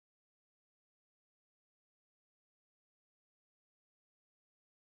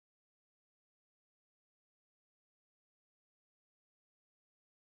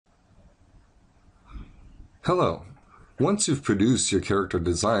Hello. Once you've produced your character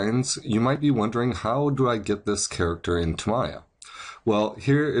designs, you might be wondering, how do I get this character into Maya? Well,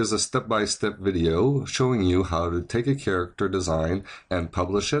 here is a step-by-step video showing you how to take a character design and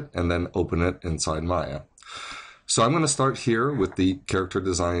publish it and then open it inside Maya. So I'm going to start here with the character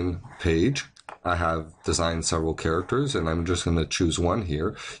design page. I have designed several characters and I'm just going to choose one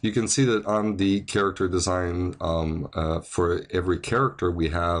here. You can see that on the character design for every character we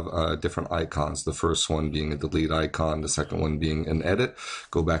have different icons. The first one being a delete icon, the second one being an edit.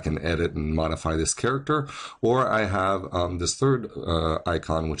 Go back and edit and modify this character. Or I have this third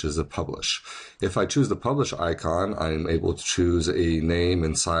icon, which is a publish. If I choose the publish icon, I'm able to choose a name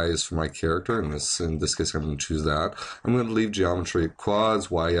and size for my character. In this case, I'm going to choose that. I'm going to leave geometry quads,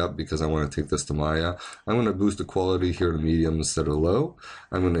 Y up, because I want to take this to Maya. I'm going to boost the quality here to medium instead of low.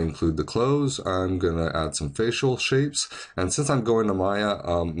 I'm going to include the close. I'm going to add some facial shapes. And since I'm going to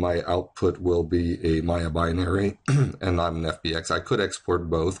Maya, my output will be a Maya binary and not an FBX. I could export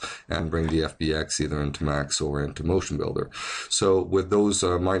both and bring the FBX either into Max or into Motion Builder. So with those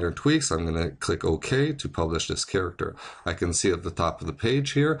minor tweaks, I'm going to click OK to publish this character. I can see at the top of the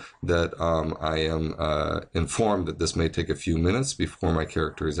page here that I am informed that this may take a few minutes before my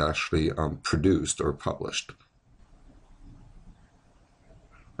character is actually produced or published.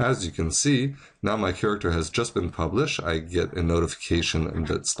 As you can see, now my character has just been published. I get a notification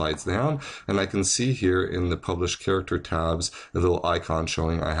that slides down, and I can see here in the Publish Character tabs a little icon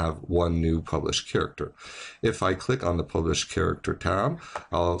showing I have one new published character. If I click on the Publish Character tab,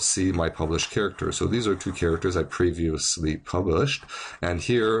 I'll see my published character. So these are two characters I previously published, and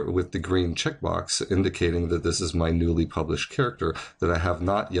here with the green checkbox indicating that this is my newly published character that I have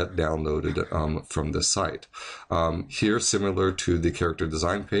not yet downloaded from the site. Here, similar to the character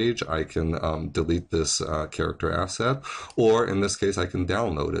design page, I can delete this character asset, or in this case I can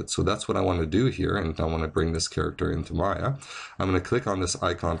download it. So that's what I want to do here, and I want to bring this character into Maya. I'm going to click on this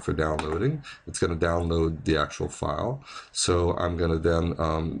icon for downloading. It's going to download the actual file. So I'm going to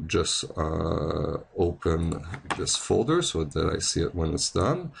then just open this folder so that I see it when it's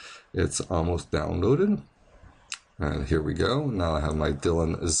done. It's almost downloaded. And here we go. Now I have my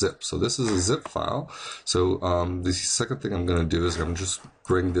Dylan zip. So this is a zip file. So the second thing I'm going to do is I'm just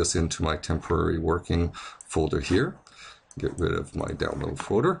bring this into my temporary working folder here. Get rid of my download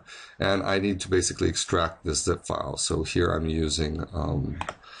folder. And I need to basically extract this zip file. So here I'm using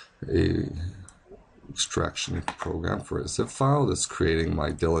a extraction program for a zip file that's creating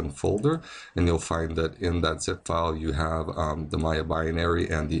my Dylan folder, and you'll find that in that zip file you have the Maya binary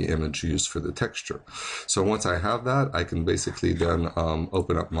and the image used for the texture. So once I have that, I can basically then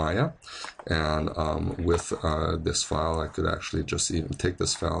open up Maya, and with this file I could actually just even take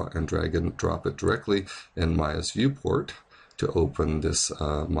this file and drag and drop it directly in Maya's viewport to open this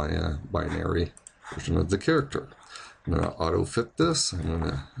Maya binary version of the character. I'm going to auto fit this. I'm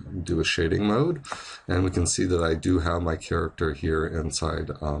going to do a shading mode, and we can see that I do have my character here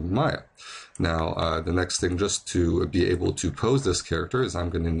inside Maya. Now, the next thing, just to be able to pose this character, is I'm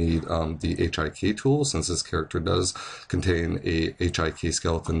going to need the HIK tool, since this character does contain a HIK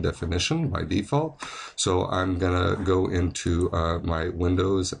skeleton definition by default. So I'm going to go into my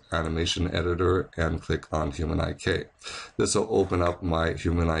Windows animation editor and click on Human IK. This will open up my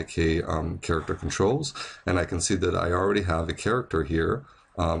Human IK character controls, and I can see that I already have a character here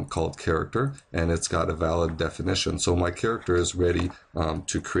called character, and it's got a valid definition. So my character is ready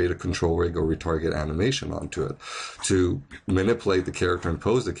to create a control rig or retarget animation onto it. To manipulate the character and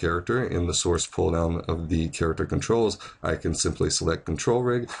pose the character in the source pull down of the character controls, I can simply select control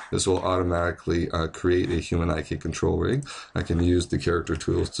rig. This will automatically create a Human IK control rig. I can use the character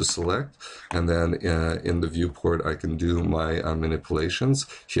tools to select, and then in the viewport I can do my manipulations.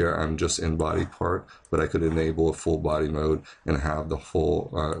 Here I'm just in body part, but I could enable a full body mode and have the full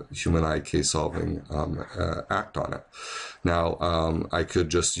Human IK solving act on it. Now I could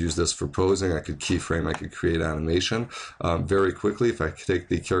just use this for posing. I could keyframe, I could create animation very quickly. If I take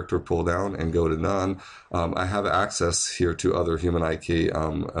the character pull down and go to none, I have access here to other Human IK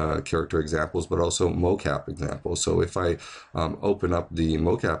character examples, but also mocap examples. So if I open up the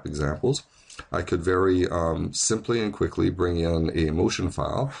mocap examples, I could very simply and quickly bring in a motion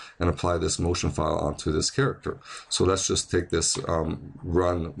file and apply this motion file onto this character. So let's just take this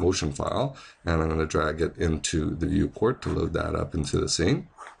run motion file, and I'm going to drag it into the viewport to load that up into the scene.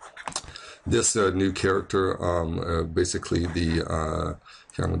 This new character, basically here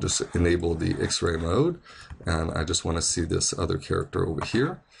I'm going to just enable the X-ray mode, and I just want to see this other character over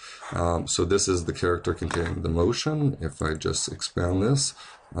here. So this is the character containing the motion. If I just expand this,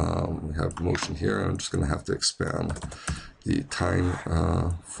 we have motion here. I'm just going to have to expand the time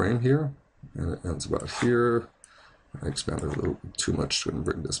frame here. and it ends about here. I expanded a little too much to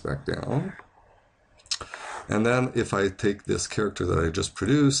bring this back down. And then if I take this character that I just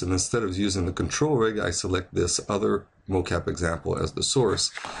produced, and instead of using the control rig, I select this other mocap example as the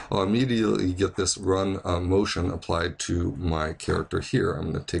source, I'll immediately get this run motion applied to my character here.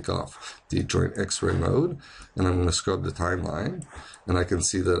 I'm going to take off the joint X-ray mode, and I'm going to scrub the timeline, and I can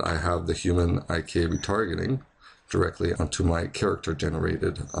see that I have the human IK retargeting directly onto my character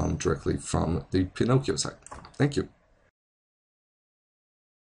generated directly from the Pinocchio site. Thank you.